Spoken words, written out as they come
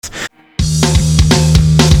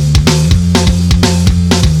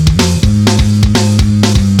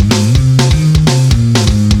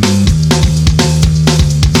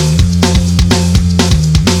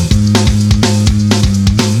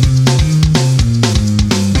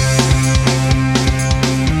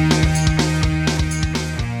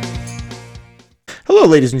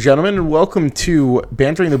Hello, ladies and gentlemen, and welcome to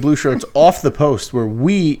Bantering the Blue Shirts Off the Post, where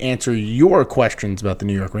we answer your questions about the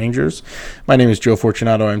New York Rangers. My name is Joe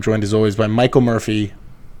Fortunato. I'm joined, as always, by Michael Murphy,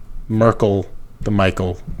 Merkel, the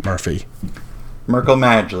Michael Murphy. Merkel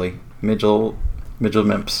Madgley, Midgel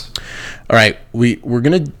Mimps. All right, we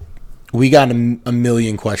got a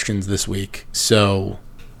million questions this week, so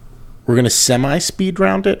we're gonna semi-speed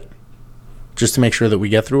round it, just to make sure that we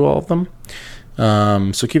get through all of them.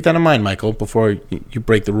 So keep that in mind, Michael, before you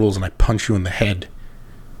break the rules and I punch you in the head.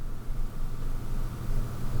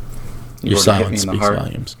 Your silence speaks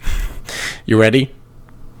volumes. You ready?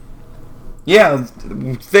 Yeah,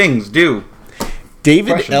 things do.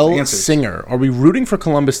 David Questions, L. answers. Singer. Are we rooting for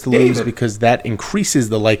Columbus to lose because that increases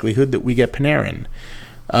the likelihood that we get Panarin?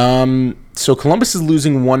 So Columbus is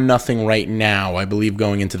losing 1-0 right now. I believe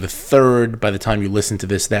going into the third. By the time you listen to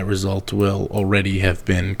this, that result will already have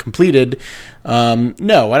been completed.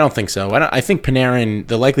 No, I don't think so. I think Panarin,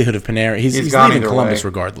 the likelihood of Panarin, he's leaving Columbus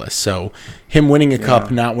regardless. So him winning a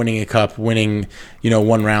cup, not winning a cup, winning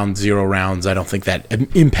 1 round, 0 rounds, I don't think that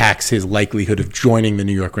impacts his likelihood of joining the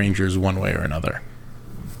New York Rangers one way or another.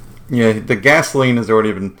 Yeah, the gasoline has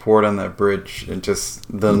already been poured on that bridge, and just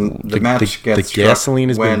the match gets the gasoline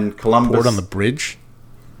has been Columbus poured on the bridge.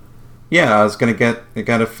 Yeah, I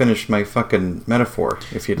gotta finish my fucking metaphor.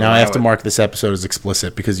 If you now, I have to mark this episode as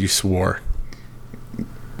explicit because you swore.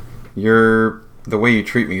 The way you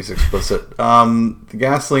treat me is explicit. The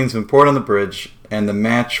gasoline's been poured on the bridge, and the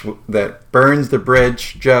match that burns the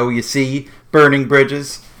bridge, Joe, you see, burning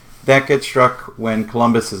bridges. That gets struck when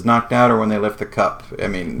Columbus is knocked out or when they lift the cup. I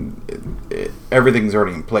mean, everything's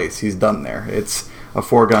already in place. He's done there. It's a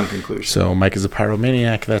foregone conclusion. So Mike is a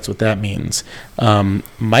pyromaniac. That's what that means.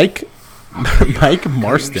 Mike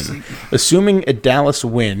Marston, assuming a Dallas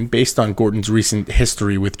win based on Gordon's recent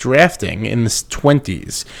history with drafting in the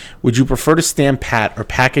 20s, would you prefer to stand pat or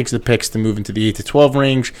package the picks to move into the 8 to 12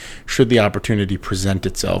 range should the opportunity present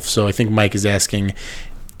itself? So I think Mike is asking,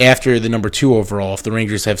 after the number 2 overall, if the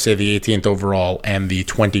Rangers have, say, the 18th overall and the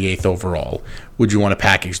 28th overall, would you want to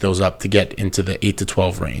package those up to get into the 8 to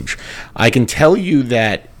 12 range? I can tell you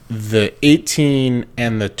that the 18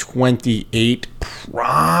 and the 28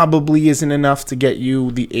 probably isn't enough to get you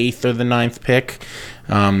the 8th or the 9th pick,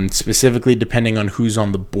 specifically depending on who's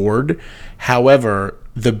on the board. However,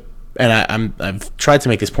 I've tried to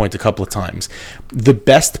make this point a couple of times. The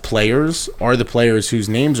best players are the players whose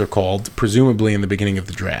names are called, presumably in the beginning of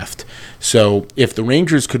the draft. So if the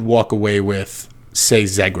Rangers could walk away with, say,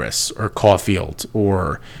 Zegras or Caulfield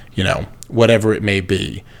or, whatever it may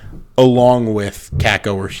be, along with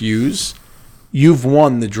Kakko or Hughes, you've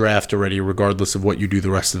won the draft already regardless of what you do the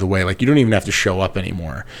rest of the way. Like, you don't even have to show up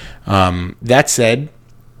anymore. That said,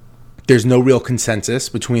 there's no real consensus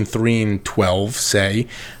between 3 and 12, say,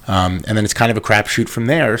 and then it's kind of a crapshoot from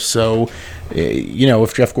there. So,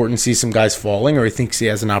 if Jeff Gorton sees some guys falling or he thinks he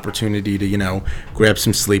has an opportunity to, grab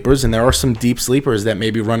some sleepers, and there are some deep sleepers that may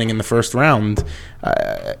be running in the first round,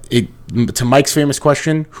 to Mike's famous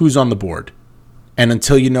question, who's on the board? And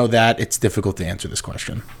until you know that, it's difficult to answer this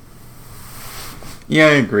question. Yeah,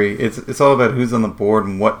 I agree. It's all about who's on the board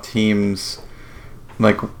and what teams,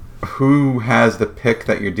 who has the pick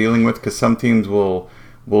that you're dealing with, because some teams will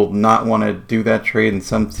not want to do that trade, and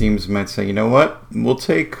some teams might say, you know what, we'll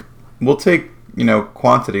take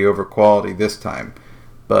quantity over quality this time,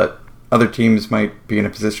 but other teams might be in a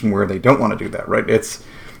position where they don't want to do that, right? It's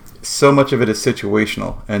so much of it is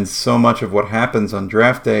situational, and so much of what happens on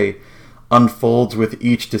draft day unfolds with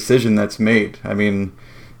each decision that's made. I mean,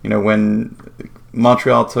 when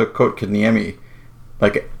Montreal took Kotkaniemi,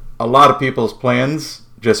 a lot of people's plans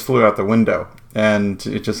just flew out the window, and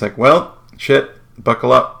it's just like, well, shit,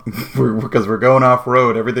 buckle up, because we're going off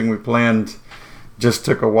road. Everything we planned just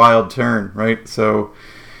took a wild turn, right? So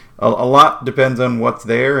a lot depends on what's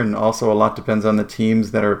there, and also a lot depends on the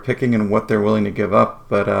teams that are picking and what they're willing to give up.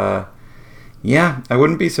 But yeah, I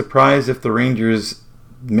wouldn't be surprised if the Rangers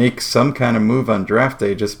make some kind of move on draft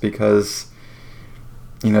day, just because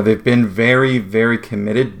they've been very, very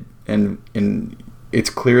committed, and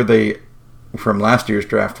it's clear they, from last year's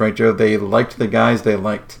draft, right, Joe? They liked the guys they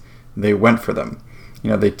liked. They went for them.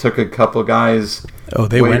 They took a couple guys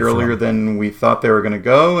way earlier than we thought they were going to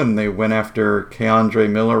go, and they went after K'Andre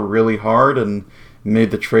Miller really hard and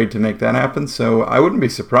made the trade to make that happen. So I wouldn't be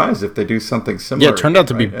surprised if they do something similar. Yeah, it turned out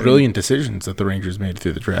to be brilliant decisions that the Rangers made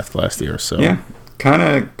through the draft last year. So yeah, kind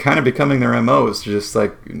of becoming their MOs. Just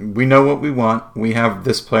like, we know what we want. We have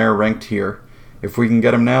this player ranked here. If we can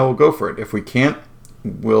get him now, we'll go for it. If we can't,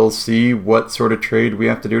 we'll see what sort of trade we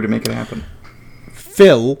have to do to make it happen.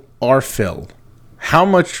 Phil, How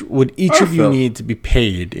much would each Oh, of you Phil. need to be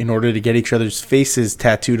paid in order to get each other's faces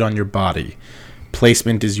tattooed on your body?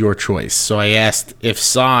 Placement is your choice. So I asked if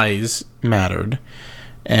size mattered,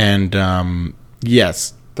 and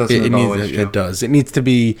yes, Doesn't it always, needs, Joe? it does. It needs to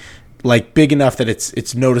be like big enough that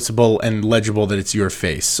it's noticeable and legible that it's your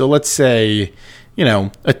face. So let's say,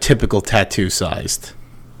 a typical tattoo sized.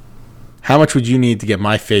 How much would you need to get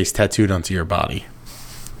my face tattooed onto your body?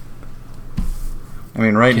 I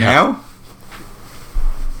mean, right Yeah. now,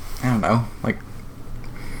 I don't know, like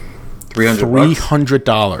 $300.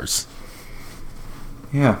 $300.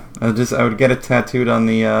 Yeah, I would get it tattooed on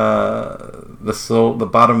the sole, the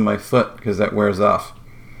bottom of my foot, because that wears off.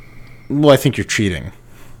 Well, I think you're cheating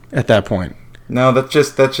at that point. No, that's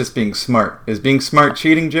just being smart. Is being smart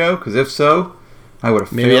cheating, Joe? Because if so, I would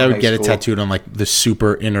have. Maybe I would high get school. it tattooed on like the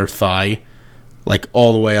super inner thigh, like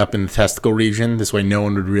all the way up in the testicle region. This way, no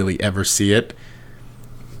one would really ever see it.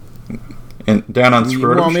 And down on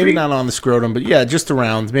scrotum Well, maybe Street? not on the scrotum, but yeah, just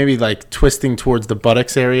around. Maybe like twisting towards the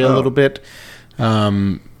buttocks area a Oh. little bit.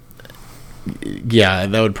 Yeah,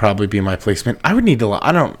 that would probably be my placement. I would need a lot.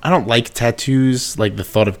 I don't like tattoos. Like the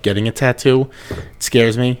thought of getting a tattoo, it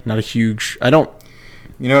scares me. Not a huge. I don't.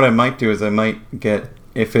 You know what I might do is I might get,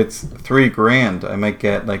 if it's $3,000, I might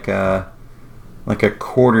get like a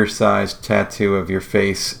quarter-sized tattoo of your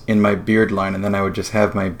face in my beard line, and then I would just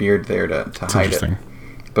have my beard there to It's hide it. interesting.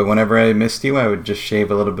 But whenever I missed you, I would just shave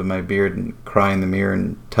a little bit of my beard and cry in the mirror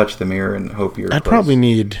and touch the mirror and hope you're.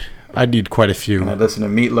 I'd need quite a few. And I'd listen to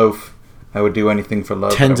Meatloaf. I would do anything for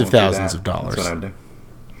love. but I Tens of won't do thousands that. of dollars. That's what I would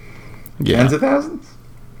do. Yeah. Tens of thousands?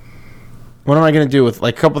 What am I going to do with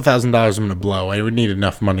like a couple $1,000s I'm going to blow? I would need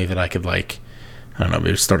enough money that I could like, I don't know,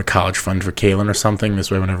 maybe start a college fund for Kaylin or something. This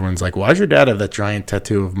way when everyone's like, why'd your dad have that giant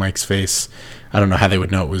tattoo of Mike's face? I don't know how they would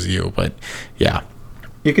know it was you, but yeah.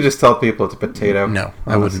 You could just tell people it's a potato. No,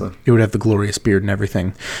 I honestly. wouldn't. It would have the glorious beard and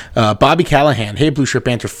everything. Bobby Callahan. Hey, Blue Shirt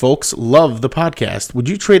Banter folks. Love the podcast. Would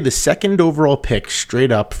you trade the second overall pick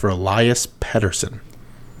straight up for Elias Pettersson?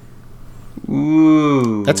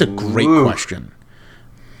 Ooh. That's a great Ooh. question.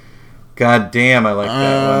 God damn, I like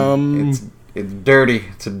that one. It's dirty.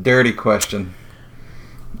 It's a dirty question.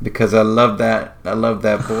 Because I love that. I love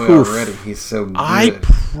that boy Oof. already. He's so good. I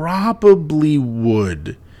probably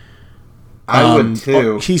would. I would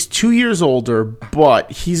too. He's 2 years older,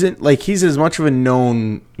 but he's as much of a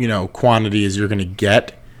known, quantity as you're going to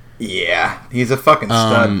get. Yeah, he's a fucking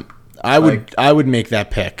stud. I would make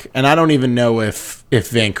that pick, and I don't even know if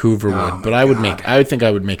Vancouver would, but I would think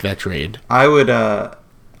I would make that trade. I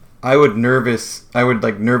would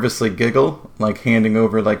nervously giggle, like handing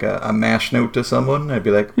over like a mash note to someone. I'd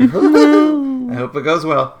be like, I hope it goes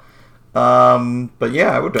well. But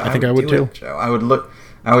yeah, I would. I think I would do too. it, Joe.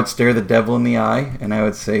 I would stare the devil in the eye, and I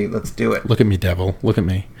would say, "Let's do it." Look at me, devil. Look at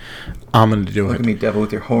me. I'm going to do Look it. at me, devil,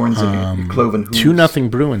 with your horns and your cloven hooves.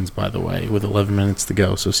 2-0 Bruins, by the way, with 11 minutes to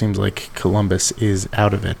go. So it seems like Columbus is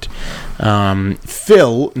out of it.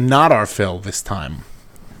 Phil, not our Phil this time.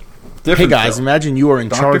 Different Hey guys, Phil. imagine you are in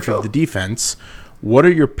Dr. charge Phil. of the defense. What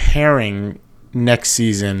are your pairing next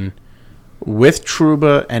season with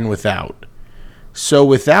Trouba and without? So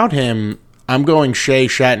without him, I'm going Shea,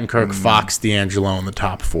 Shattenkirk, Fox, D'Angelo in the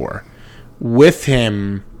top four. With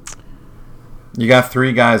him, You got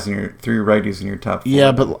three righties in your top four.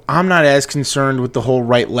 yeah, but I'm not as concerned with the whole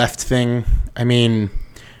right-left thing. I mean,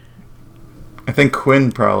 I think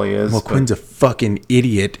Quinn probably is. well, but- Quinn's a fucking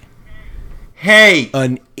idiot. Hey,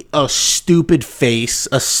 A stupid face,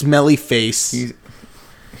 a smelly face.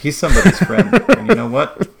 he's somebody's friend, and you know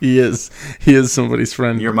what? He is somebody's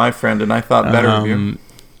friend. You're my friend, and I thought better of you.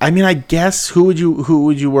 I mean, I guess who would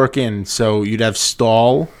you work in? So you'd have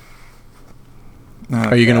Stahl.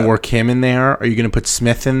 Are you going to work him in there? Are you going to put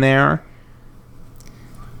Smith in there?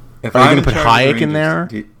 If Are you I'm going to put charge of Hayek in there?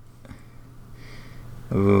 Rangers,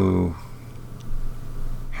 Ooh.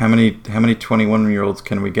 How many 21-year-olds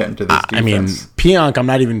can we get into this defense? I mean, Pionk, I'm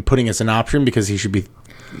not even putting as an option because he should be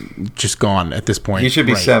just gone at this point. he should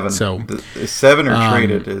be Right, 7. So The 7 or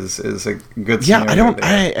traded is a good yeah, scenario. I don't.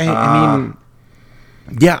 there. I mean,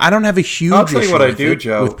 yeah, I don't have a huge. I'll tell you issue what I with do, it,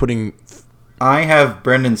 Joe. With putting I have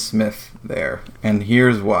Brendan Smith there, and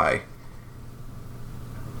here's why.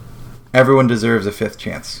 Everyone deserves a 5th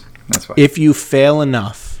chance. That's why. if you fail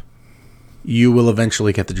enough, you will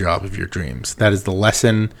eventually get the job of your dreams. That is the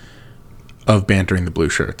lesson of bantering the blue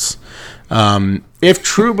shirts. If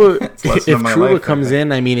Trouba, It's lesson of my life, comes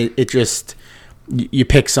in, I mean, it just you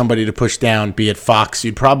pick somebody to push down. Be it Fox,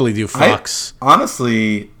 you'd probably do Fox.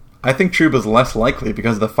 Honestly, I think Trouba's less likely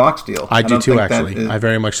because of the Fox deal. I do don't too, think that actually. is- I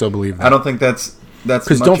very much so believe that. I don't think that's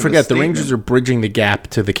Because much don't of a forget, the statement. Rangers are bridging the gap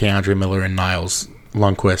to the Keandre Miller and Niles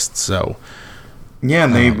Lundqvist. So Yeah,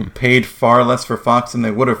 and they paid far less for Fox than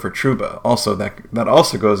they would have for Trouba. Also, that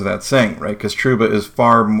also goes without saying, right? Because Trouba is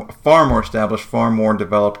far more established, far more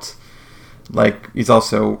developed. Like, he's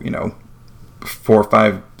also, 4,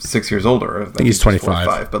 5, 6 years older. I think he's 25. 4 or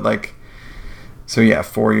 5, but like, so yeah,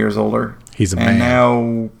 4 years older. He's a man. And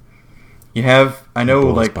now you have, I know,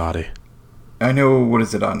 like, body. I know, what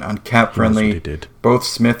is it on Cap Friendly? Both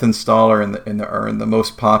Smith and Stahl are in the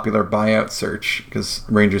most popular buyout search because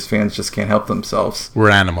Rangers fans just can't help themselves.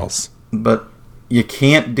 We're animals. But you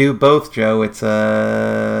can't do both, Joe. It's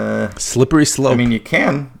a slippery slope. I mean, you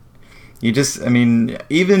can. You just, I mean,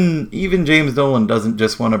 even James Dolan doesn't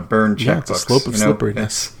just want to burn checkbooks. Yeah, it's a slope of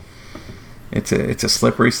slipperiness. It's a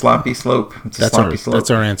slippery, sloppy slope. It's a sloppy slope.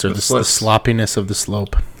 That's our answer. The sloppiness of the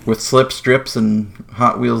slope. With slip strips and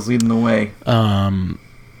Hot Wheels leading the way.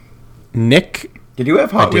 Nick, did you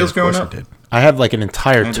have Hot Wheels growing up? I had like an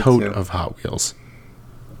entire tote of Hot Wheels.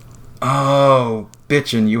 Oh,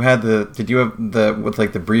 bitchin'! You had did you have with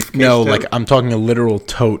like the briefcase? No, tote? like I'm talking a literal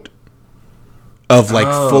tote of like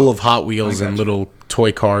full of Hot Wheels and little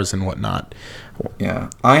toy cars and whatnot. Yeah,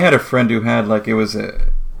 I had a friend who had like it was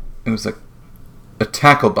a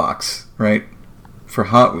tackle box, right, for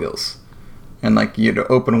Hot Wheels, and like you had to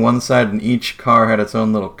open one side and each car had its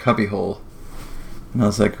own little cubby hole. And I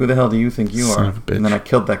was like, "Who the hell do you think you are?" And then I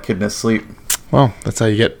killed that kid in his sleep. Well, that's how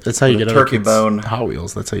you get. That's how you get turkey bone Hot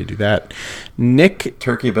Wheels. That's how you do that. Nick,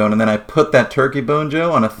 turkey bone, and then I put that turkey bone,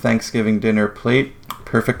 Joe, on a Thanksgiving dinner plate.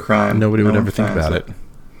 Perfect crime. Nobody would ever think about it.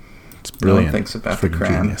 It's brilliant. No one thinks about the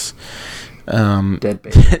crime. Genius. Dead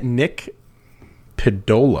baby. Nick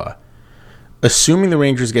Pidola. Assuming the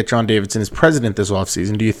Rangers get John Davidson as president this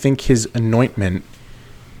offseason, do you think his appointment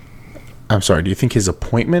to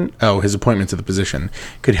the position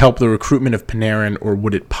could help the recruitment of Panarin, or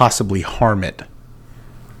would it possibly harm it?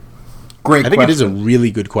 Great question. I think it is a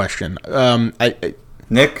really good question.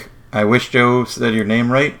 Nick, I wish Joe said your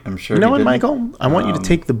name right. I'm sure you know what, didn't. Michael? I want you to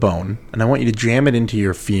take the bone, and I want you to jam it into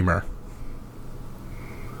your femur.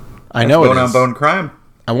 I know it is. Bone on bone crime.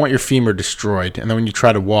 I want your femur destroyed, and then when you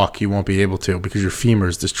try to walk, you won't be able to because your femur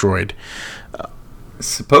is destroyed.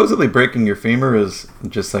 Supposedly breaking your femur is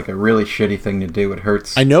just like a really shitty thing to do. It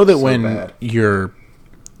hurts. I know that so when bad. You're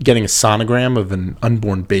getting a sonogram of an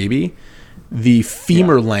unborn baby, the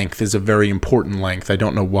femur length is a very important length. I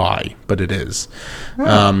don't know why, but it is.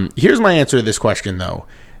 Here's my answer to this question, though.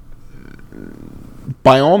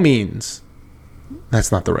 By all means,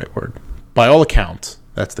 that's not the right word. By all accounts,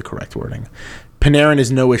 that's the correct wording. Panarin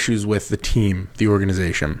has no issues with the team, the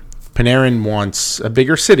organization. Panarin wants a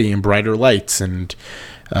bigger city and brighter lights, and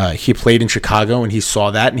he played in Chicago, and he saw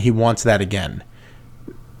that, and he wants that again.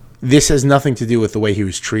 This has nothing to do with the way he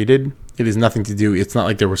was treated. It has nothing to do. It's not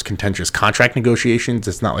like there was contentious contract negotiations.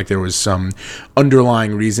 It's not like there was some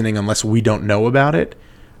underlying reasoning, unless we don't know about it.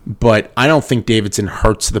 But I don't think Davidson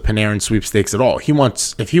hurts the Panarin sweepstakes at all. If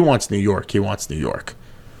he wants New York, he wants New York.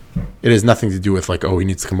 It has nothing to do with like, oh, he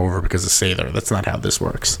needs to come over because of Sather. That's not how this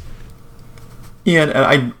works. Yeah,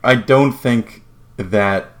 and I don't think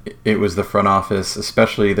that it was the front office,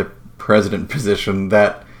 especially the president position,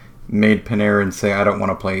 that made Panarin say, I don't want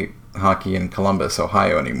to play hockey in Columbus,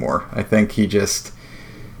 Ohio anymore. I think he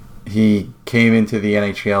came into the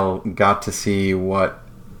NHL, got to see what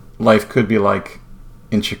life could be like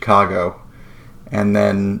in Chicago, and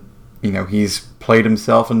then, he's played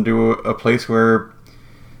himself into a place where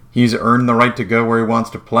he's earned the right to go where he wants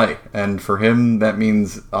to play. And for him, that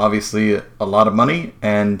means obviously a lot of money,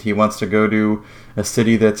 and he wants to go to a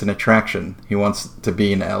city that's an attraction. He wants to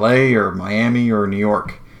be in LA or Miami or New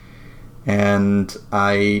York. And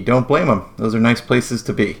I don't blame him. Those are nice places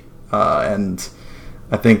to be. And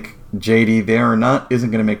I think JD there or not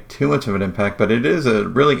isn't going to make too much of an impact, but it is a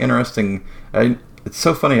really interesting... it's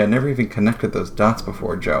so funny, I never even connected those dots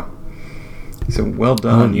before, Joe. So well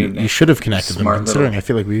done. You should have connected them, considering I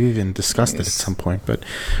feel like we've even discussed it at some point, but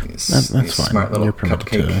that's fine. Smart little You're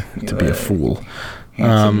permitted to be a fool.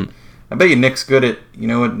 I bet you Nick's good at,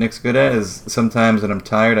 what Nick's good at is sometimes when I'm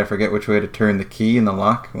tired, I forget which way to turn the key in the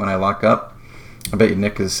lock when I lock up. I bet you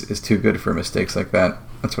Nick is too good for mistakes like that.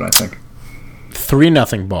 That's what I think.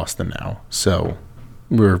 3-0 Boston now, so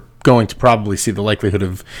we're going to probably see the likelihood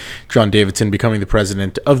of John Davidson becoming the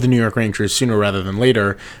president of the New York Rangers sooner rather than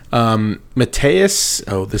later. Mateus,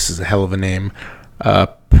 this is a hell of a name,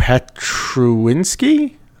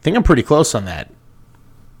 Petruinski? I think I'm pretty close on that.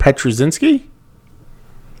 Petruzinski?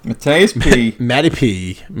 Mateus P. Matty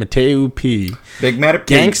P. Mateo P. Big Matty P.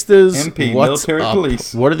 Gangsters, MP, what's military up?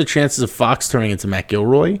 police. What are the chances of Fox turning into Matt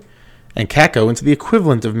Gilroy and Kakko into the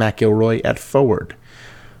equivalent of Matt Gilroy at forward?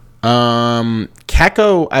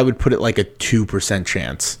 Kakko, I would put it like a 2%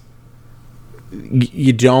 chance.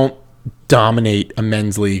 you don't dominate a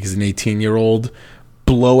men's league as an 18-year-old,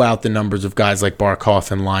 blow out the numbers of guys like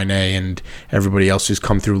Barkov and Line A and everybody else who's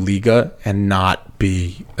come through Liga, and not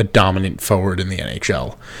be a dominant forward in the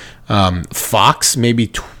NHL. Fox, maybe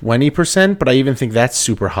 20%, but I even think that's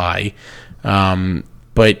super high.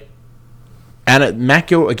 But Matt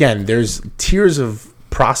Gilroy, again, there's tiers of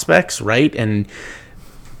prospects, right? And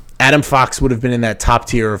Adam Fox would have been in that top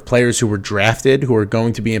tier of players who were drafted, who are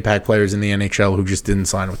going to be impact players in the NHL, who just didn't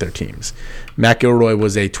sign with their teams. Matt Gilroy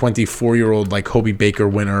was a 24-year-old, like Hobey Baker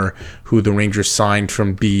winner, who the Rangers signed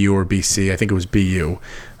from BU or BC. I think it was BU.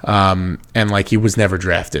 And like, he was never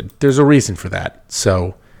drafted. There's a reason for that.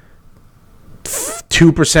 So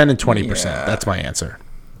 2% and 20%. Yeah. That's my answer.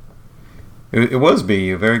 It was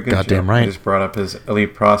BU. Very good. Goddamn right. He just brought up his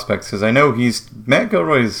elite prospects, because I know Matt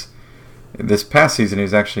Gilroy's. This past season, he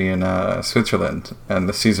was actually in Switzerland, and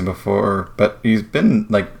the season before, but he's been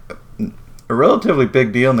like a relatively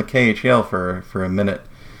big deal in the KHL for a minute.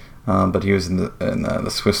 But he was in the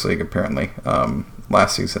Swiss league apparently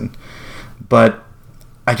last season. But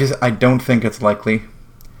I don't think it's likely,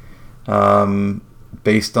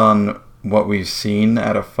 based on what we've seen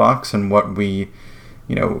out of Fox and what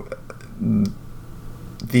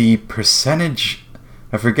the percentage.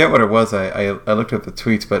 I forget what it was. I looked at the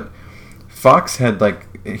tweets, but Fox had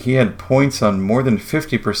points on more than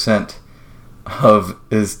 50% of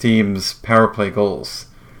his team's power play goals.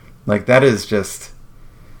 Like, that's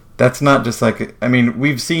not just like, I mean,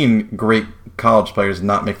 we've seen great college players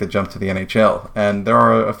not make the jump to the NHL, and there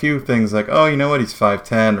are a few things like, oh, you know what, he's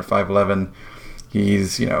 5'10 or 5'11,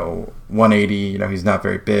 he's 180, he's not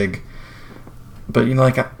very big, but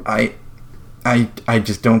like I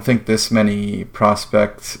just don't think this many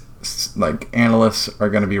prospects, like, analysts are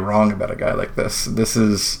going to be wrong about a guy like this.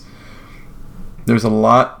 There's a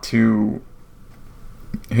lot to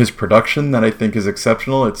his production that I think is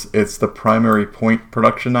exceptional. It's the primary point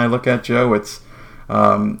production I look at, Joe. It's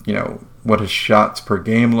what his shots per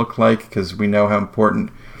game look like, because we know how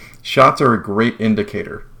important shots are. A great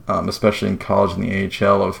indicator, especially in college and the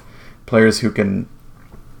AHL, of players who can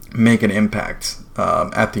make an impact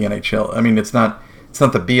at the NHL. I mean, it's not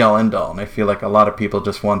the be-all, end-all, and I feel like a lot of people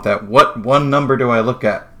just want that. What one number do I look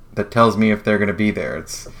at that tells me if they're going to be there?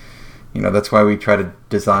 It's, that's why we try to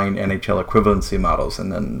design NHL equivalency models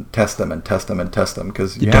and then test them,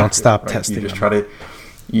 because you don't stop testing.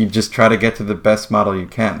 You just try to get to the best model you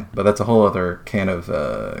can, but that's a whole other can of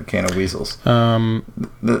weasels.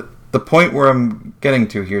 The point where I'm getting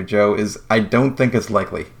to here, Joe, is I don't think it's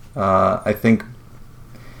likely. I think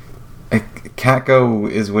Kakko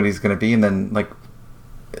is what he's going to be, and then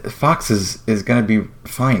Fox is going to be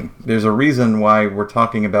fine. There's a reason why we're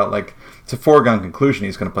talking about, it's a foregone conclusion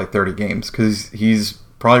he's going to play 30 games, because he's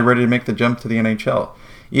probably ready to make the jump to the NHL.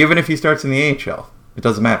 Even if he starts in the AHL, it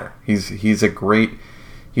doesn't matter. He's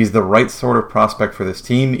the right sort of prospect for this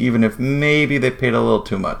team, even if maybe they paid a little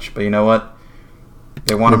too much. But you know what?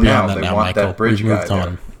 They want him now. They want Michael. That bridge guy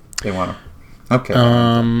there. They want him. Okay.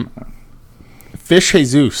 Fish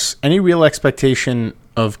Jesus, any real expectation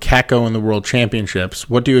of Kakko in the World Championships?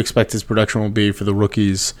 What do you expect his production will be for the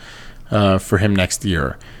rookies for him next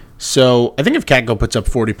year? So I think if Kakko puts up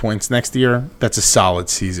 40 points next year, that's a solid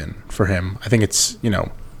season for him. I think it's,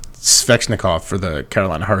 Svechnikov for the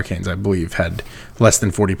Carolina Hurricanes, I believe, had less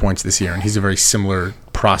than 40 points this year, and he's a very similar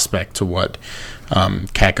prospect to what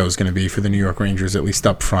Kakko is going to be for the New York Rangers, at least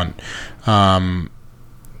up front.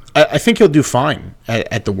 I think he'll do fine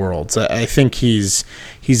at the Worlds. I think he's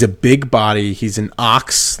a big body. He's an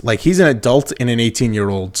ox. He's an adult in an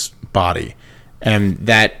 18-year-old's body, and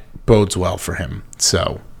that bodes well for him.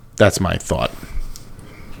 So that's my thought.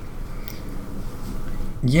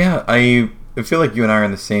 Yeah, I feel like you and I are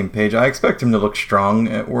on the same page. I expect him to look strong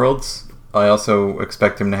at Worlds. I also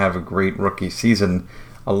expect him to have a great rookie season.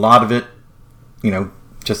 A lot of it,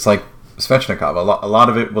 just like Svechnikov, a lot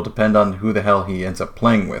of it will depend on who the hell he ends up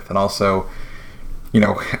playing with, and also,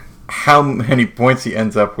 how many points he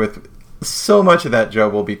ends up with. So much of that, Joe,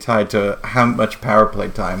 will be tied to how much power play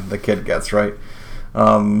time the kid gets, right?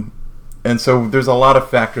 And so there's a lot of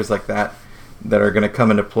factors like that are going to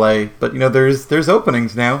come into play. But there's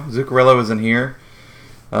openings now. Zuccarello isn't here,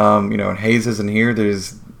 and Hayes isn't here.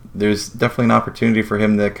 There's definitely an opportunity for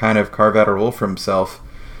him to kind of carve out a role for himself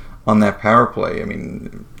on that power play. I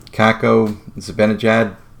mean, Kakko,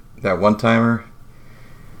 Zibanejad, that one-timer.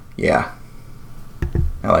 Yeah.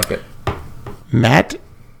 I like it. Matt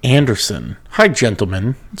Anderson. Hi,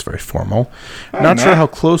 gentlemen. It's very formal. Hi, Not Matt. sure how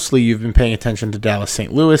closely you've been paying attention to Dallas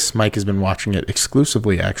St. Louis. Mike has been watching it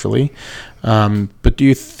exclusively, actually. But do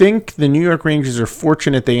you think the New York Rangers are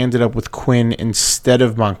fortunate they ended up with Quinn instead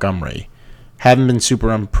of Montgomery? Haven't been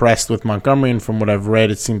super impressed with Montgomery, and from what I've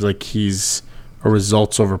read, it seems like he's a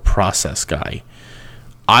results over process guy.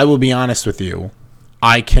 I will be honest with you.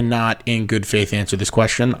 I cannot, in good faith, answer this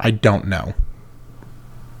question. I don't know.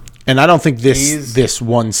 And I don't think this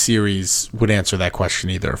one series would answer that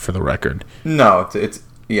question either, for the record. No, it's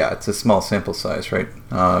a small sample size, right?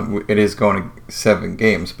 It is going to 7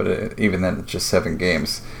 games, but even then, it's just 7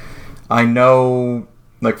 games. I know,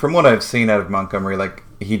 like, from what I've seen out of Montgomery, like,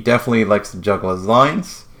 he definitely likes to juggle his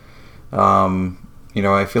lines.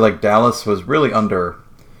 I feel like Dallas was really were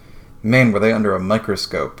they under a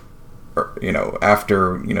microscope,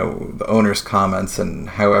 after, the owner's comments and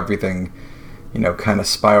how everything, kind of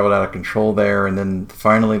spiraled out of control there. And then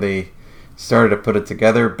finally they started to put it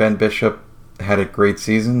together. Ben Bishop had a great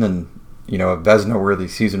season and, a Vezina-worthy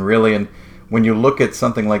season, really. And when you look at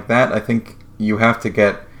something like that, I think you have to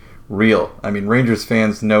get real. I mean, Rangers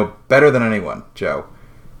fans know better than anyone, Joe,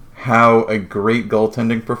 how a great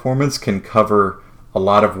goaltending performance can cover a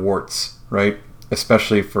lot of warts, right?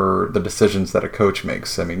 Especially for the decisions that a coach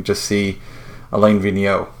makes. I mean, just see Alain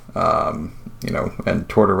Vigneault, and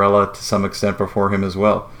Tortorella to some extent before him as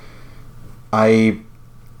well. I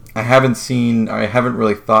haven't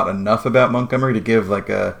really thought enough about Montgomery to give like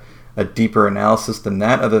a deeper analysis than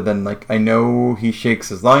that, other than like I know he shakes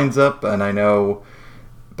his lines up,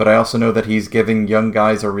 but I also know that he's giving young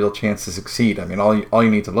guys a real chance to succeed. I mean, all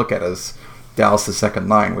you need to look at is Dallas' second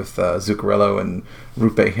line with Zuccarello and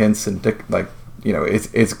Roope Hintz and Dick. Like,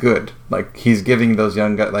 it's good. Like, he's giving those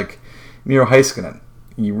young guys, like Miro Heiskanen,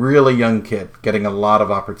 really young kid, getting a lot of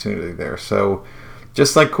opportunity there. So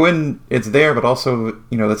just like Quinn, it's there, but also,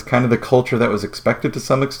 that's kind of the culture that was expected to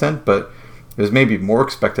some extent, but it was maybe more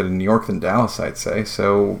expected in New York than Dallas, I'd say.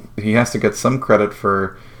 So he has to get some credit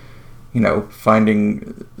for,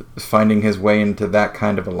 finding his way into that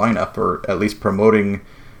kind of a lineup, or at least promoting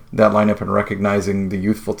that lineup and recognizing the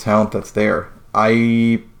youthful talent that's there.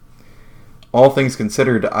 All things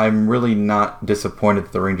considered, I'm really not disappointed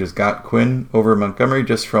that the Rangers got Quinn over Montgomery,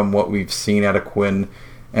 just from what we've seen out of Quinn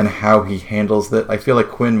and how he handles that. I feel like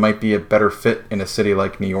Quinn might be a better fit in a city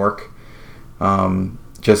like New York.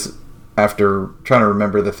 Just after trying to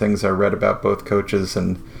remember the things I read about both coaches,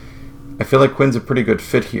 and I feel like Quinn's a pretty good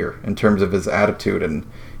fit here in terms of his attitude, and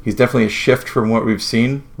he's definitely a shift from what we've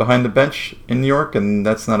seen behind the bench in New York, and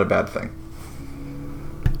that's not a bad thing.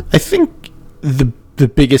 I think the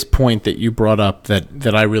biggest point that you brought up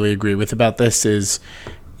that I really agree with about this is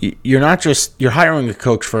you're hiring a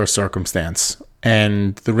coach for a circumstance,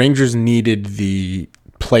 and the Rangers needed the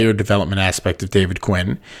player development aspect of David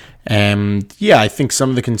Quinn. And yeah, I think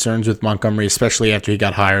some of the concerns with Montgomery, especially after he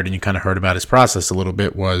got hired and you kind of heard about his process a little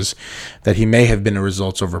bit, was that he may have been a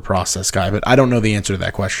results over process guy, but I don't know the answer to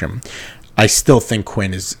that question. I still think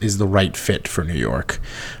Quinn is the right fit for New York.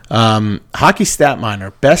 Hockey Stat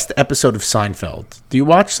Miner, best episode of Seinfeld. Do you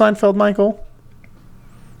watch Seinfeld, Michael?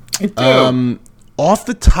 I do. Off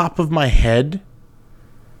the top of my head,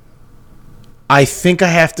 I think I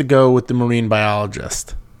have to go with the marine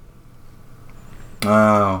biologist.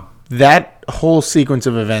 Oh. That whole sequence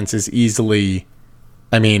of events is easily,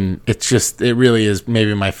 it really is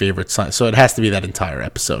maybe my favorite. So it has to be that entire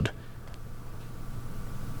episode.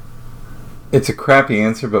 It's a crappy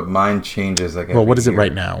answer, but mine changes like every Well, what is year. it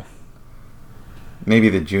right now? Maybe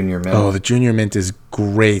the Junior Mint. Oh, the Junior Mint is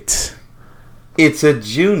great. It's a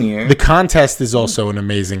junior. The contest is also an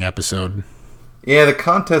amazing episode. Yeah, the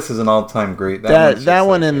contest is an all-time great. That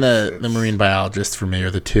one and the marine biologist for me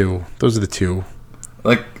are the two. Those are the two.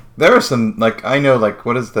 Like, there are some, like, I know, like,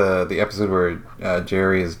 what is the episode where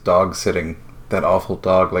Jerry is dog sitting that awful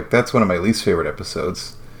dog? Like, that's one of my least favorite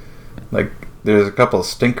episodes. Like, there's a couple of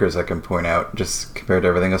stinkers I can point out just compared to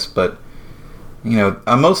everything else, but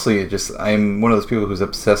I'm one of those people who's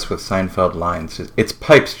obsessed with Seinfeld lines. It's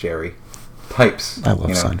pipes, Jerry. Pipes. I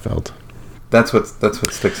love Seinfeld. That's what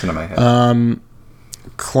sticks into my head.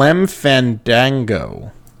 Clem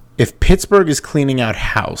Fandango. If Pittsburgh is cleaning out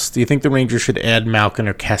house, do you think the Rangers should add Malkin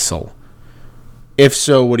or Kessel? If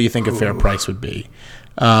so, what do you think a fair price would be?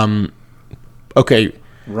 Okay.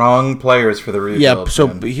 Wrong players for the rebuild. Yeah, so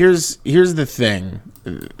here's the thing.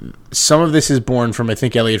 Some of this is born from, I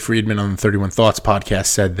think Elliot Friedman on the 31 Thoughts podcast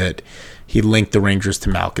said that he linked the Rangers to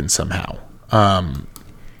Malkin somehow.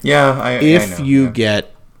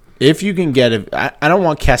 If you can get it, I don't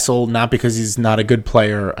want Kessel, not because he's not a good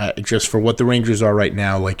player, just for what the Rangers are right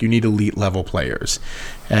now. Like, you need elite level players.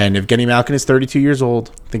 And if Evgeny Malkin is 32 years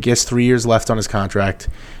old, I think he has 3 years left on his contract.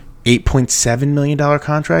 $8.7 million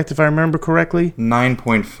contract, if I remember correctly.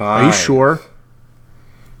 9.5. Are you sure?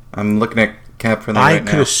 I'm looking at cap friendly I right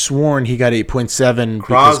could now. have sworn he got 8.7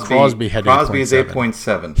 because Crosby had 8.7. Crosby is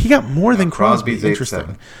 8.7. He got more than Crosby. Crosby's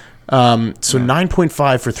Interesting. 8.7. So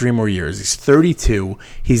 9.5 for 3 more years. He's 32.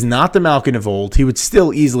 He's not the Malkin of old. He would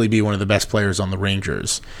still easily be one of the best players on the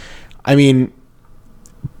Rangers. I mean,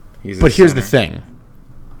 but here's the thing.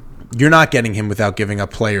 You're not getting him without giving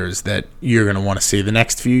up players that you're going to want to see the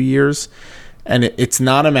next few years. And it's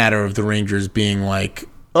not a matter of the Rangers being like,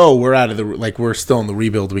 oh, we're still in the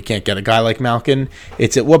rebuild. We can't get a guy like Malkin.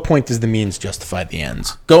 It's at what point does the means justify the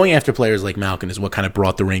ends? Going after players like Malkin is what kind of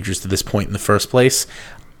brought the Rangers to this point in the first place.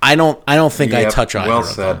 I don't think I touch either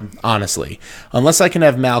of them, honestly. Unless I can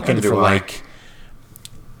have Malkin for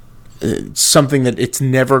something that it's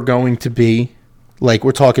never going to be. Like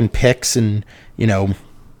we're talking picks and,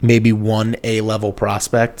 maybe one A-level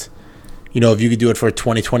prospect. If you could do it for a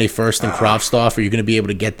 2020 first and Kravtsov, are you going to be able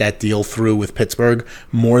to get that deal through with Pittsburgh?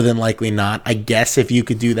 More than likely not. I guess if you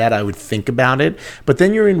could do that, I would think about it. But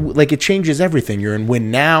then you're in, it changes everything. You're in win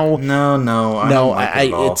now. No,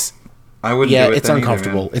 I wouldn't do it. It's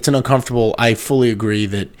uncomfortable. It's an uncomfortable. I fully agree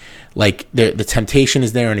that, the temptation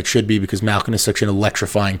is there, and it should be because Malkin is such an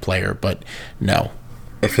electrifying player. But no.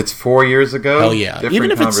 If it's 4 years ago, hell yeah. Even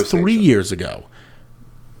if it's 3 years ago,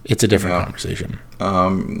 it's a different conversation.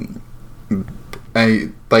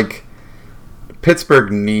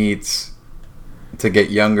 Pittsburgh needs to get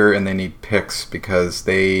younger, and they need picks because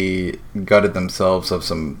they gutted themselves of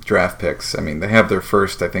some draft picks. I mean, they have their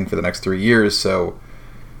first, I think, for the next 3 years, so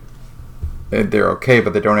they're okay,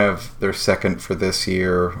 but they don't have their second for this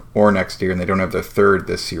year or next year, and they don't have their third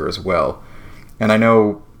this year as well. And I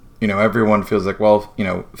know, everyone feels like, well,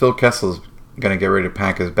 Phil Kessel's going to get ready to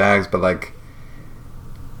pack his bags, but,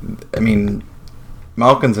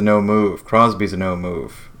 Malkin's a no move. Crosby's a no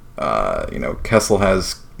move. Kessel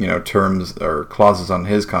has, terms or clauses on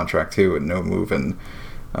his contract too, and no move and,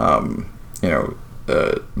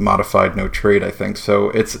 modified no trade, I think. So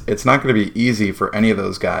it's not going to be easy for any of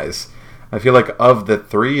those guys. I feel like of the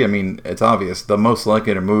three, it's obvious. The most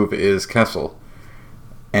likely to move is Kessel.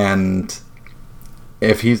 And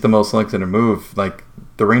if he's the most likely to move,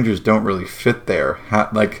 the Rangers don't really fit there.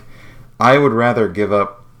 I would rather give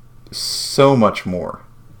up so much more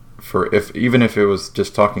even if it was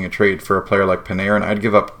just talking a trade for a player like Panarin. I'd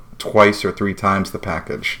give up twice or 3 times the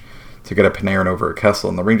package to get a Panarin over a Kessel,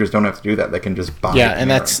 and the Rangers don't have to do that. They can just buy and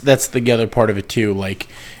that's the other part of it too.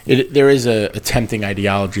 There is a tempting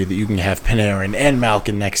ideology that you can have Panarin and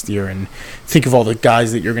Malkin next year and think of all the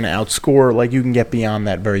guys that you're going to outscore. You can get beyond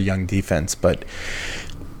that very young defense, but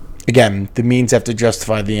again, the means have to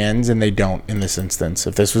justify the ends, and they don't in this instance.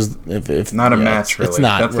 If this was, if not a match, really. It's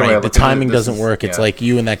not. That's right. The timing doesn't work. It's like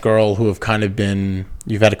you and that girl who have kind of been,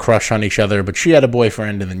 you've had a crush on each other, but she had a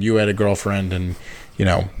boyfriend, and then you had a girlfriend, and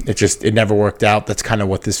it never worked out. That's kind of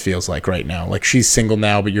what this feels like right now. She's single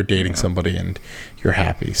now, but you're dating somebody, and you're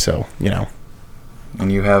happy. So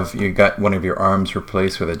And you got one of your arms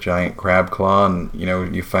replaced with a giant crab claw, and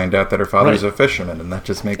you find out that her father's a fisherman, and that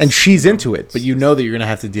just makes. And she's into it, but that you're going to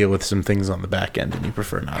have to deal with some things on the back end, and you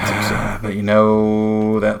prefer not to. So.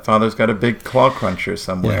 But that father's got a big claw cruncher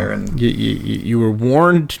somewhere, and you were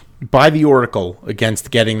warned by the Oracle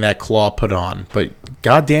against getting that claw put on, but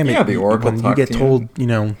God damn it, the Oracle when you get told,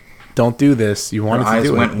 don't do this, you wanted to do it. Her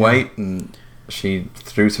eyes went white, and she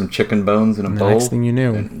threw some chicken bones in a bowl. Next thing you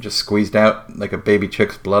knew, and just squeezed out like a baby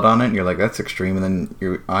chick's blood on it, and you're like, that's extreme. And then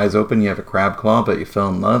your eyes open, you have a crab claw, but you fell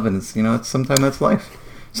in love, and it's sometimes that's life.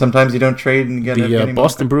 Sometimes you don't trade and get the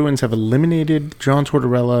Boston Bruins have eliminated John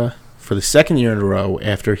Tortorella for the second year in a row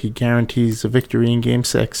after he guarantees a victory in Game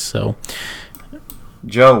 6. So,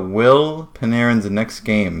 Joe, will Panarin's next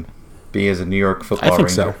game be as a New York Football Ranger? I think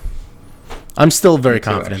so. I'm still very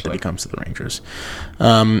confident that he comes to the Rangers.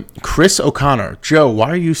 Chris O'Connor. Joe, why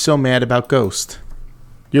are you so mad about Ghost?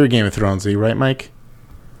 You're a Game of Thronesy, right, Mike?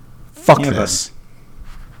 Fuck this.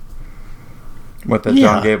 What, that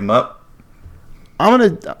John gave him up? I'm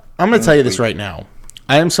gonna tell you this right now.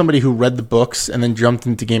 I am somebody who read the books and then jumped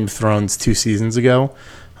into Game of Thrones 2 seasons ago.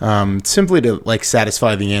 Simply to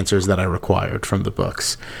satisfy the answers that I required from the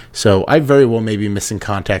books. So I very well may be missing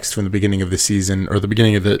context from the beginning of the season or the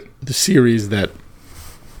beginning of the series that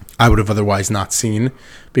I would have otherwise not seen,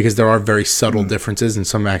 because there are very subtle differences and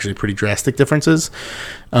some actually pretty drastic differences.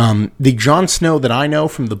 The Jon Snow that I know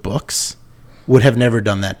from the books would have never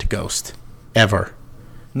done that to Ghost, ever.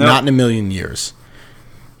 No. Not in a million years.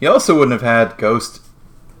 You also wouldn't have had Ghost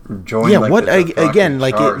join. Yeah,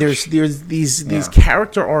 there's these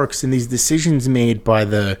character arcs and these decisions made by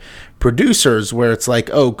the producers where it's like,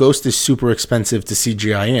 oh, Ghost is super expensive to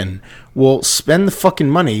CGI in. Well, spend the fucking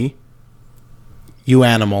money, you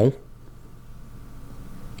animal.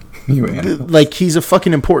 Like, he's a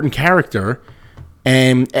fucking important character,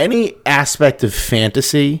 and any aspect of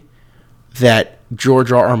fantasy that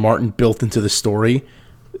George R. R. Martin built into the story,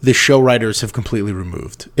 the show writers have completely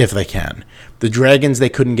removed, if they can. The dragons they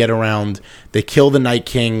couldn't get around. They kill the Night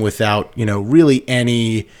King without, really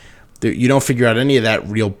any... You don't figure out any of that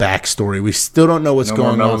real backstory. We still don't know what's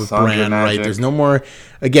going on with Bran, right? There's no more...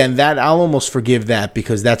 Again, that I'll almost forgive that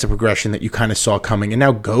because that's a progression that you kind of saw coming. And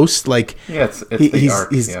now Ghost, like... Yeah, it's the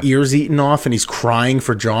arc. His ears eaten off and he's crying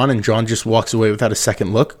for Jon, and Jon just walks away without a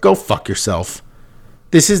second look. Go fuck yourself.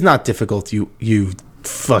 This is not difficult, you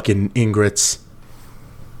fucking ingrates.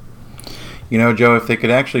 Joe, if they could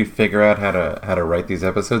actually figure out how to write these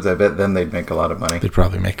episodes, I bet then they'd make a lot of money. They'd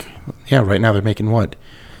probably make... Yeah, right now they're making what?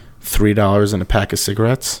 $3 and a pack of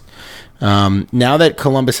cigarettes. Now that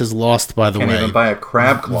Columbus has lost, by the way, even buy a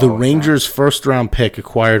crab claw. The Rangers' first-round pick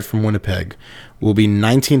acquired from Winnipeg will be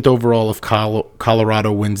 19th overall if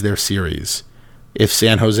Colorado wins their series. If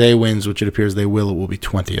San Jose wins, which it appears they will, it will be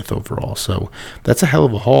 20th overall. So that's a hell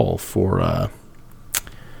of a haul for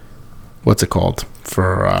what's it called?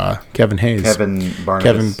 For Kevin Hayes. Kevin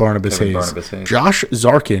Barnabas Hayes. Josh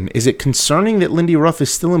Zarkin. Is it concerning that Lindy Ruff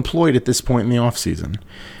is still employed at this point in the offseason?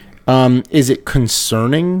 Is it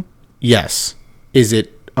concerning? Yes. Is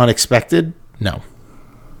it unexpected? No.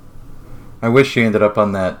 I wish she ended up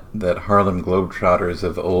on that Harlem Globetrotters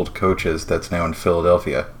of old coaches that's now in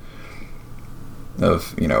Philadelphia.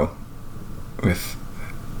 Of,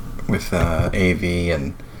 with AV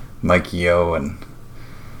and Mike Yeo and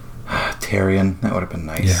Tyrion. That would have been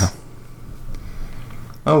nice. Yeah.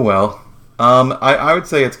 Oh, well. I would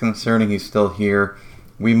say it's concerning he's still here.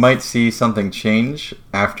 We might see something change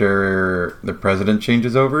after the president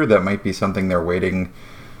changes over. That might be something they're waiting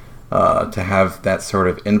to have that sort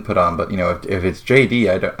of input on. But, if it's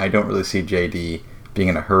JD, I don't really see JD being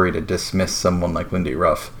in a hurry to dismiss someone like Lindy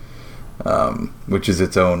Ruff, which is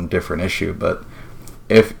its own different issue. But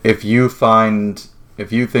if you think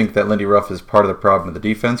that Lindy Ruff is part of the problem of the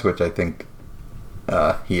defense, which I think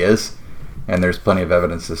he is, and there's plenty of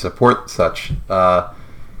evidence to support such,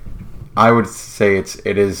 I would say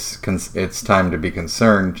it's time to be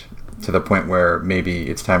concerned, to the point where maybe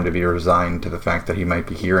it's time to be resigned to the fact that he might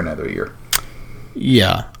be here another year.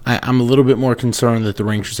 Yeah, I'm a little bit more concerned that the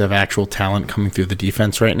Rangers have actual talent coming through the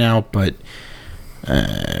defense right now, but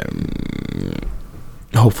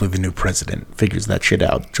hopefully the new president figures that shit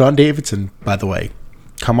out. John Davidson, by the way,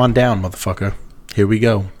 come on down, motherfucker. Here we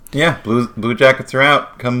go. Yeah, Blue Jackets are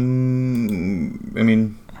out.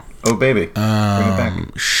 Oh baby, bring it back.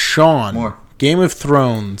 Sean, More. Game of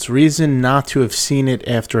Thrones. Reason not to have seen it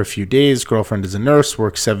after a few days. Girlfriend is a nurse,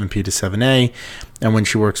 works 7p to 7a, and when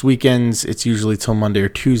she works weekends, it's usually till Monday or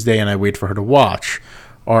Tuesday, and I wait for her to watch.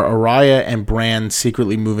 Are Arya and Bran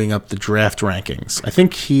secretly moving up the draft rankings? I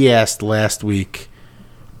think he asked last week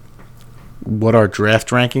what our draft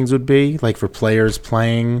rankings would be, like for players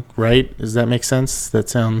playing, right? Does that make sense? That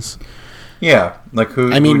sounds... Yeah, like who...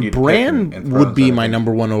 Bran would be my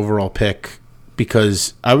number one overall pick,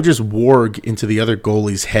 because I would just warg into the other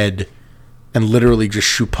goalie's head and literally just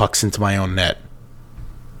shoot pucks into my own net.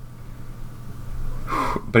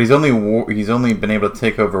 But he's only been able to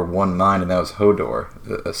take over one mine, and that was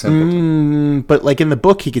Hodor, a simpleton. But like in the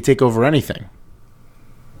book, he could take over anything.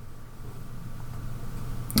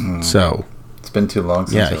 So it's been too long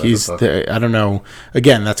since I read the book. I don't know.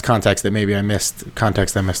 Again, that's context I missed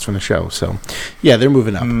from the show. So yeah, they're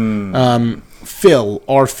moving up. Phil,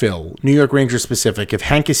 New York Rangers specific. If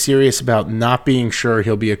Hank is serious about not being sure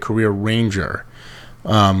he'll be a career Ranger,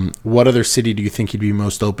 what other city do you think he'd be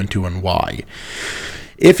most open to, and why?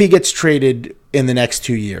 If he gets traded in the next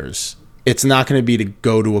 2 years, it's not going to be to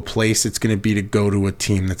go to a place. It's going to be to go to a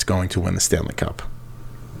team that's going to win the Stanley Cup.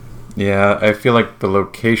 Yeah, I feel like the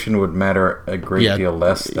location would matter a great deal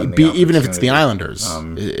less than the even if it's the Islanders.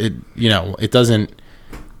 It doesn't.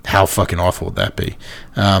 How fucking awful would that be?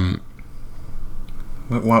 Why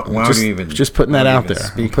just, do you even just putting that out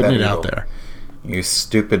there? I'm putting it out there. You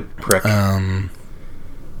stupid prick. I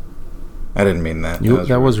didn't mean that.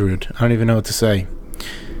 That was rude. I don't even know what to say.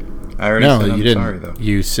 I already said you I'm didn't. Sorry, though.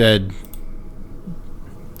 You said.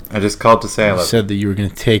 I just called to say I love you. Said that you were going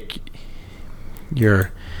to take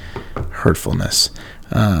your hurtfulness.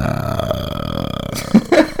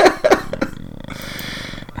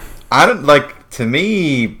 I don't like. To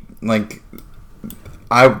me, like,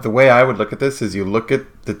 the way I would look at this is you look at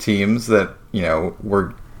the teams that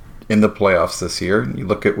were in the playoffs this year. You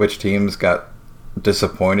look at which teams got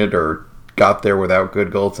disappointed or got there without good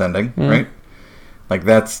goaltending, right? Like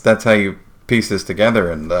that's how you piece this together,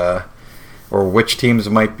 and or which teams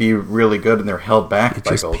might be really good and they're held back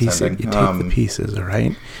by goaltending. You take the pieces, all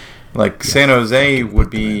right? Like San Jose would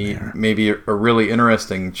be maybe a really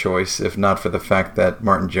interesting choice if not for the fact that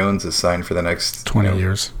Martin Jones is signed for the next 20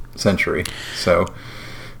 years. Century. So,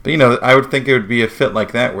 but I would think it would be a fit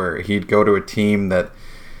like that where he'd go to a team that,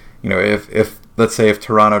 if let's say if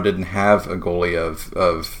Toronto didn't have a goalie of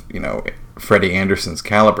Freddie Anderson's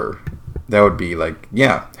caliber, that would be like,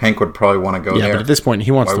 yeah, Hank would probably want to go there. Yeah, but at this point,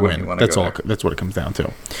 he wants to win. That's all. That's what it comes down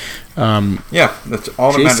to. Yeah, that's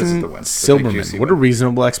all that matters is the win. Silverman, what are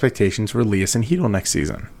reasonable expectations for Elias and Hedl next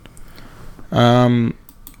season? Hedl,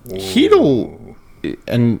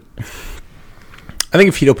 and I think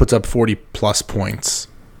if Hedl puts up 40-plus points,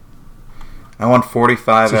 I want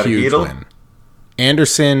 45 out of Hedl. Win.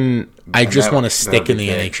 Anderson, I just want to stick in the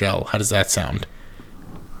NHL. How does that sound?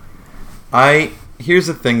 Here's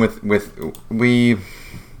the thing with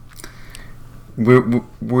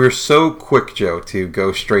we're so quick, Joe, to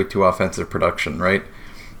go straight to offensive production, right?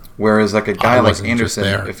 Whereas like a guy like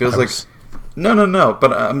Anderson, it feels like no.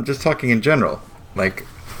 But I'm just talking in general. Like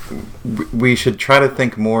we should try to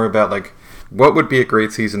think more about like what would be a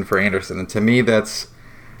great season for Anderson, and to me,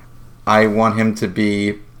 I want him to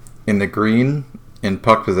be in the green in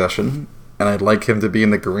puck possession, and I'd like him to be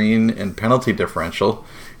in the green in penalty differential.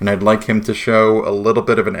 And I'd like him to show a little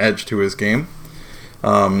bit of an edge to his game,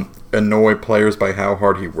 annoy players by how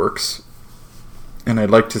hard he works. And I'd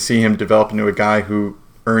like to see him develop into a guy who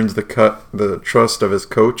earns the trust of his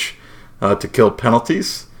coach to kill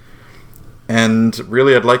penalties. And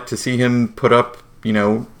really, I'd like to see him put up,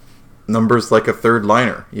 numbers like a third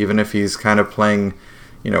liner, even if he's kind of playing,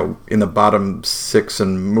 in the bottom six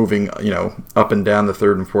and moving, up and down the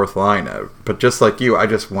third and fourth line. But just like you, I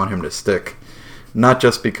just want him to stick. Not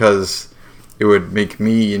just because it would make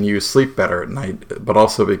me and you sleep better at night, but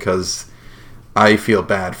also because I feel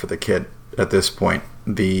bad for the kid at this point.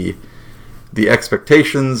 The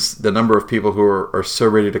expectations, the number of people who are so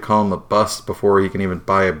ready to call him a bust before he can even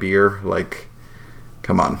buy a beer, like,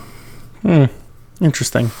 come on.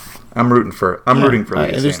 Interesting. I'm rooting for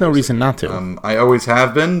Elias there's no reason not to. I always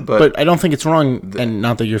have been, but I don't think it's wrong, and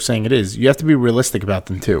not that you're saying it is. You have to be realistic about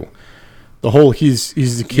them, too. The whole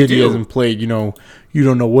he's a kid, he hasn't played, you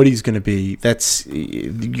don't know what he's going to be.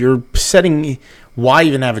 You're setting, why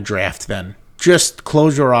even have a draft then? Just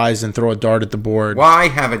close your eyes and throw a dart at the board. Why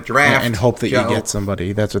have a draft, and hope that you get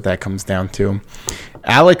somebody. That's what that comes down to.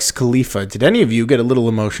 Alex Khalifa, did any of you get a little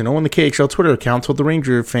emotional when the KHL Twitter account told the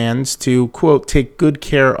Ranger fans to, quote, take good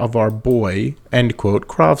care of our boy, end quote,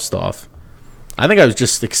 Kravtsov? I think I was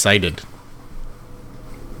just excited.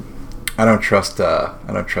 I don't trust. Well,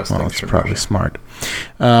 that's probably smart.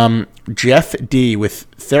 Jeff D with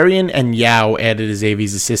Therian and Yao added as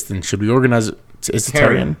AV's assistant. Should we organize? Is it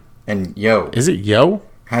Therian and Yo? Is it Yo?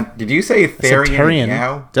 Did you say Therian and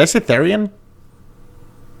Yao? Did I say Therian?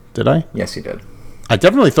 Did I? Yes, you did. I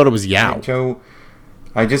definitely thought it was Yao. Hey, Joe,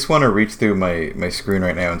 I just want to reach through my screen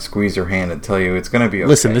right now and squeeze your hand and tell you it's going to be okay.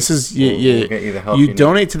 Listen, this is we'll get you the help you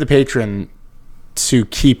donate to the Patreon to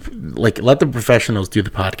keep, let the professionals do the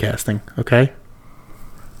podcasting, okay?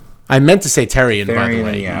 I meant to say Therian, by the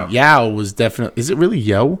way. Yao was definitely... Is it really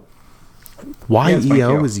Yo?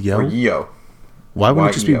 Y-E-O is Yo? Or Yo. Why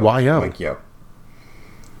wouldn't it just be Y-O? Like Yo.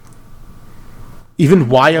 Even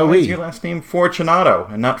Y-O-E. Why is your last name Fortunato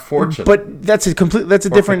and not Fortune? But that's a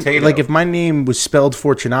different... Potato. Like, if my name was spelled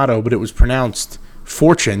Fortunato, but it was pronounced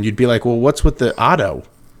Fortune, you'd be like, well, what's with the Otto?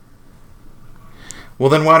 Well,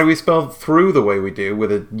 then why do we spell through the way we do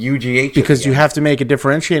with a UGH? Because you have to make a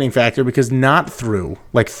differentiating factor because not through,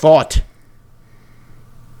 like thought.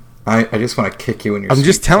 I just want to kick you in your I'm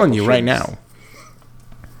just telling you right now.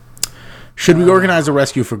 Should we organize a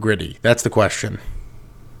rescue for Gritty? That's the question.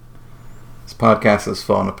 This podcast has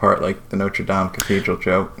fallen apart like the Notre Dame Cathedral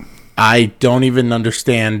joke. I don't even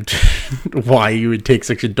understand why you would take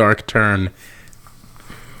such a dark turn.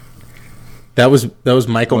 That was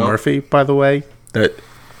Michael Murphy, by the way. That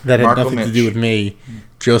had Marco nothing Mitch. to do with me,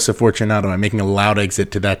 Joseph Fortunato. I'm making a loud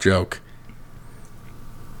exit to that joke.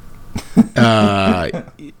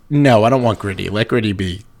 No, I don't want Gritty. Let Gritty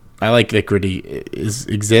be. I like that Gritty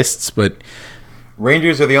exists, but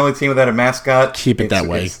Rangers are the only team without a mascot. Keep it that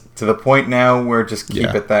way. It's to the point now where just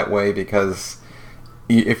keep it that way, because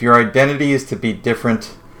if your identity is to be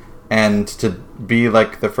different and to be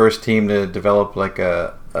like the first team to develop like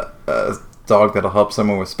a dog that'll help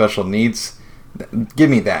someone with special needs, give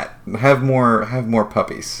me that. Have more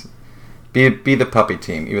puppies. Be the puppy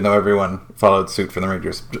team, even though everyone followed suit for the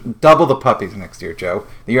Rangers. Double the puppies next year, Joe.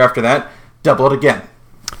 The year after that, double it again.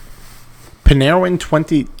 Panarin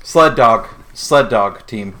 20... Sled dog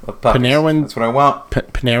team of puppies. Panarin... That's what I want.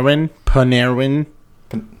 Panarin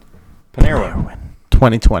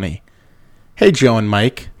 2020. Hey, Joe and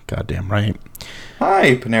Mike. Goddamn right.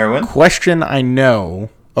 Hi, Panarin. Question I know.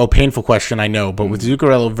 Oh, painful question, I know. But with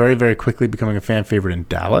Zuccarello very, very quickly becoming a fan favorite in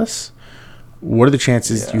Dallas, what are the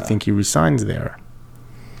chances do you think he resigns there?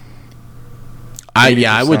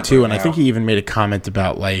 I would too. And I think he even made a comment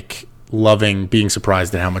about, like, being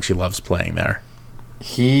surprised at how much he loves playing there.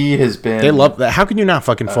 He has been... They love that. How can you not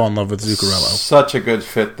fucking fall in love with Zuccarello? Such a good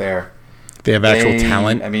fit there. They have actual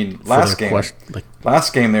talent. I mean, last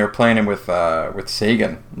game they were playing him with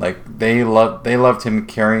Sagan. Like, they loved him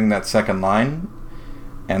carrying that second line,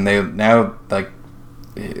 and they now, like,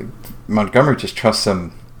 Montgomery just trusts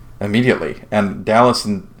him immediately. And Dallas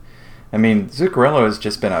Zuccarello has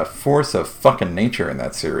just been a force of fucking nature in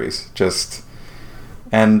that series.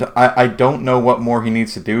 And I don't know what more he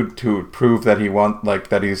needs to do to prove that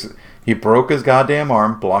he broke his goddamn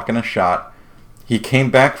arm blocking a shot. He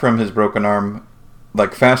came back from his broken arm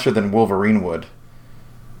like faster than Wolverine would.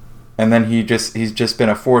 And then he's just been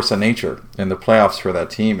a force of nature in the playoffs for that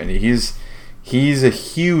team, and he's a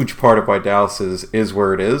huge part of why Dallas is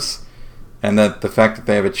where it is. And that the fact that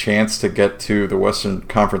they have a chance to get to the Western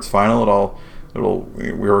Conference Final,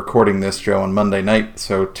 we're recording this, Joe, on Monday night,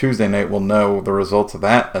 so Tuesday night we'll know the results of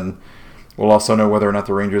that, and we'll also know whether or not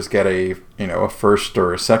the Rangers get a first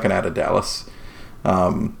or a second out of Dallas.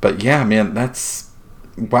 But yeah, man,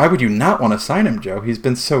 why would you not want to sign him, Joe? He's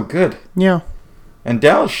been so good. Yeah. And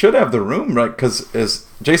Dallas should have the room, right? Because as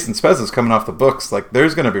Jason Spezza is coming off the books, like,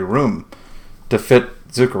 there's going to be room to fit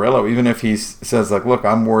Zuccarello, even if he says, like, look,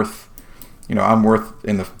 I'm worth in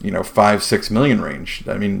the $5-6 million range.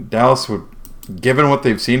 I mean, Dallas would, given what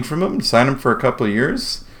they've seen from him, sign him for a couple of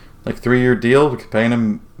years, like 3-year deal, paying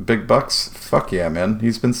him big bucks. Fuck yeah, man,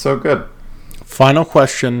 he's been so good. Final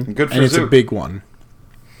question, good for and it's Zook. A big one.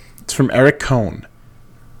 It's from Eric Cohn.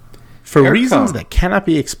 For reasons that cannot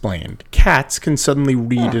be explained, cats can suddenly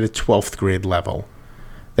read at a 12th grade level.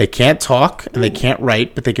 They can't talk and they can't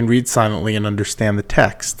write, but they can read silently and understand the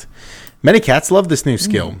text. Many cats love this new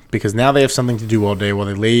skill because now they have something to do all day while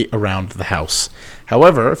they lay around the house.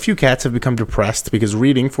 However, a few cats have become depressed because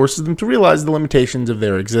reading forces them to realize the limitations of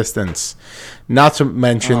their existence, not to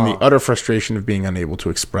mention the utter frustration of being unable to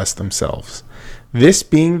express themselves. This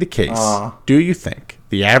being the case, do you think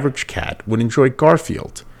the average cat would enjoy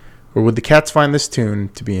Garfield, or would the cats find this tune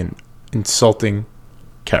to be an insulting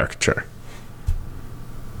caricature?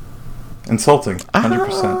 Insulting,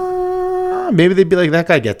 100%. Maybe they'd be like, that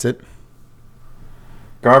guy gets it.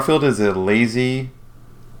 Garfield is a lazy,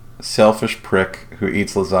 selfish prick who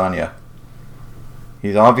eats lasagna.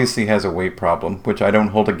 He obviously has a weight problem, which I don't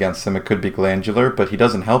hold against him. It could be glandular, but he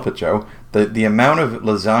doesn't help it, Joe. The amount of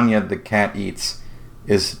lasagna the cat eats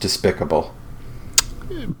is despicable.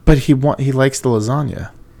 But he likes the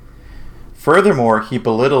lasagna. Furthermore, he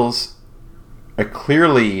belittles a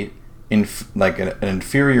clearly an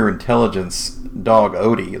inferior intelligence dog,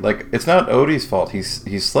 Odie. Like, it's not Odie's fault.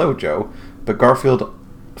 He's slow, Joe. But Garfield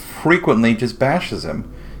frequently just bashes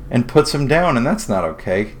him and puts him down, and that's not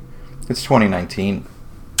okay. It's 2019.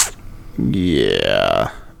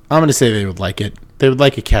 Yeah. I'm going to say they would like it. They would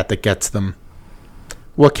like a cat that gets them.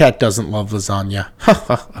 What cat doesn't love lasagna?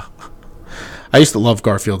 I used to love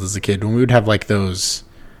Garfield as a kid when we would have like those.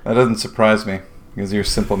 That doesn't surprise me because you're a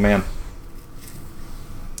simple man.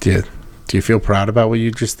 Do you feel proud about what you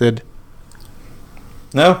just did?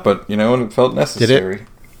 No, but it felt necessary. Did it?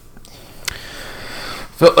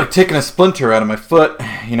 Felt like taking a splinter out of my foot.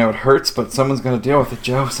 It hurts, but someone's going to deal with it,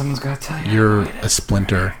 Joe. Someone's got to tell you. You're a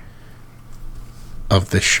splinter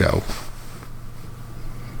of this show.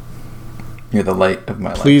 You're the light of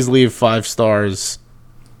my life. Please leave 5 stars,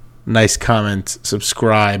 nice comment,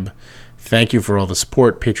 subscribe. Thank you for all the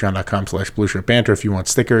support. Patreon.com/BlueShirtBanter. If you want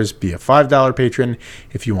stickers, be a $5 patron.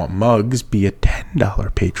 If you want mugs, be a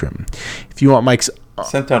 $10 patron. If you want Mike's...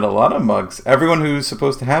 Sent out a lot of mugs. Everyone who's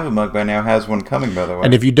supposed to have a mug by now has one coming, by the way.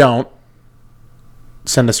 And if you don't,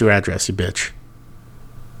 send us your address, you bitch.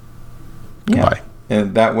 Yeah. Goodbye.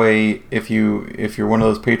 And that way, if you're one of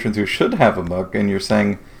those patrons who should have a mug, and you're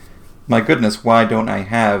saying, my goodness, why don't I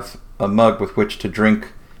have a mug with which to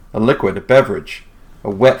drink a liquid, a beverage, a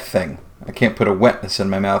wet thing? I can't put a wetness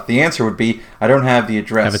in my mouth. The answer would be, I don't have the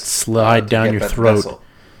address. Have it slide down your throat. Vessel.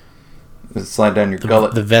 It slide down your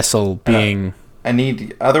gullet. The vessel being... I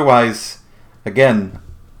need... Otherwise, again,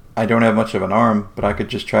 I don't have much of an arm, but I could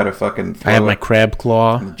just try to fucking... I have my crab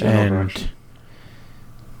claw, and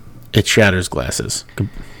it shatters glasses.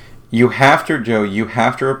 You have to, Joe,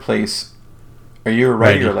 replace... Are you a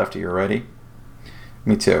righty or lefty? You're righty?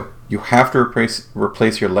 Me too. You have to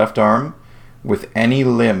replace your left arm with any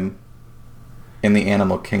limb in the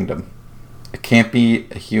animal kingdom. It can't be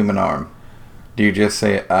a human arm. Do you just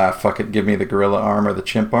say, fuck it, give me the gorilla arm or the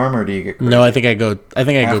chimp arm, or do you get crazy? No, I think I go Have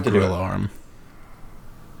to do gorilla it. arm.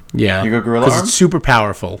 Yeah. You go gorilla Because arm? it's super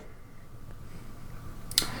powerful.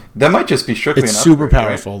 That might just be strictly It's an super upgrade, right?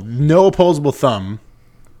 powerful. No opposable thumb,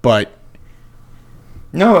 but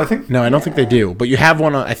No, I think... no, I don't think they do. But you have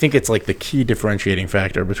one. I think it's like the key differentiating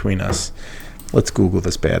factor between us. Let's Google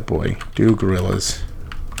this bad boy. Do gorillas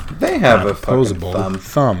They have have a fucking opposable thumb.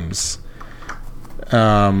 thumbs?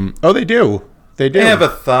 Oh, they do. They do. They have a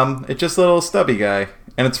thumb. It's just a little stubby guy,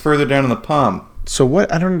 and it's further down in the palm. So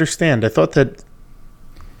what? I don't understand. I thought that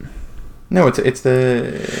No, it's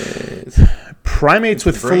the... primates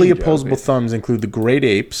with brain fully joke, opposable basically. thumbs include the great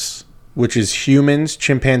apes, which is humans,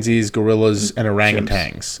 chimpanzees, gorillas, and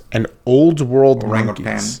orangutans, and old world Orangutan.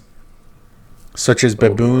 monkeys, such as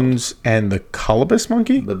baboons and the colobus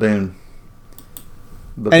monkey. Baboon.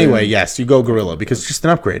 Anyway, yes, you go gorilla because it's just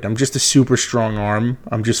an upgrade. I'm just a super strong arm.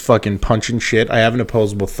 I'm just fucking punching shit. I have an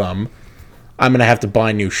opposable thumb. I'm gonna have to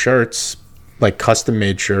buy new shirts, like custom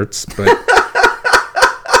made shirts, but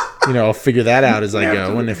I'll figure that out as I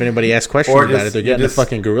go. And if anybody asks questions Or about just- it, they're you getting just- a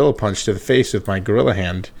fucking gorilla punch to the face with my gorilla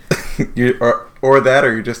hand. or that,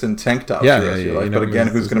 or you're just in tank tops Yeah, the rest of your yeah, life. But again,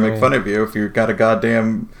 who's there's going to no- make fun of you if you've got a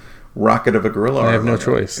goddamn rocket of a gorilla I have arm no on it?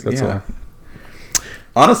 choice. That's all.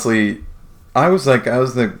 Honestly, I was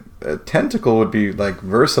the tentacle would be like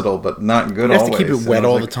versatile, but not good You have always. to keep it And wet I was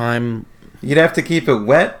all like, the time. You'd have to keep it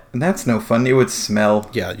wet, and that's no fun. It would smell.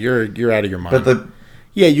 Yeah, you're out of your mind. But the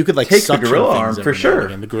yeah, you could like take the suction gorilla things arm every for now and sure.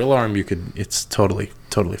 again. The gorilla arm, you could. It's totally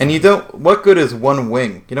fine. and you don't. What good is one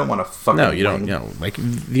wing? You don't want a fucking. No, you don't. wing. Like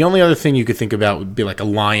the only other thing you could think about would be like a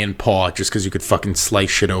lion paw, just because you could fucking slice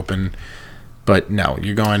shit open. But no,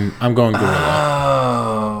 I'm going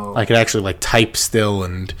gorilla. Oh. I could actually like type still,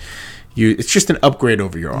 and it's just an upgrade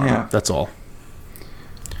over your arm. Yeah. That's all.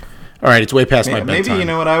 All right, it's way past my bedtime. Maybe you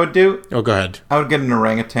know what I would do? Oh, go ahead. I would get an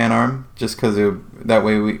orangutan arm just because that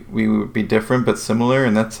way we would be different but similar,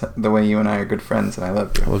 and that's the way you and I are good friends, and I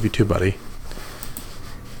love I you. love you too, buddy.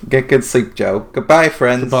 Get good sleep, Joe. Goodbye,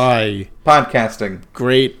 friends. Bye. Podcasting.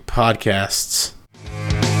 Great podcasts.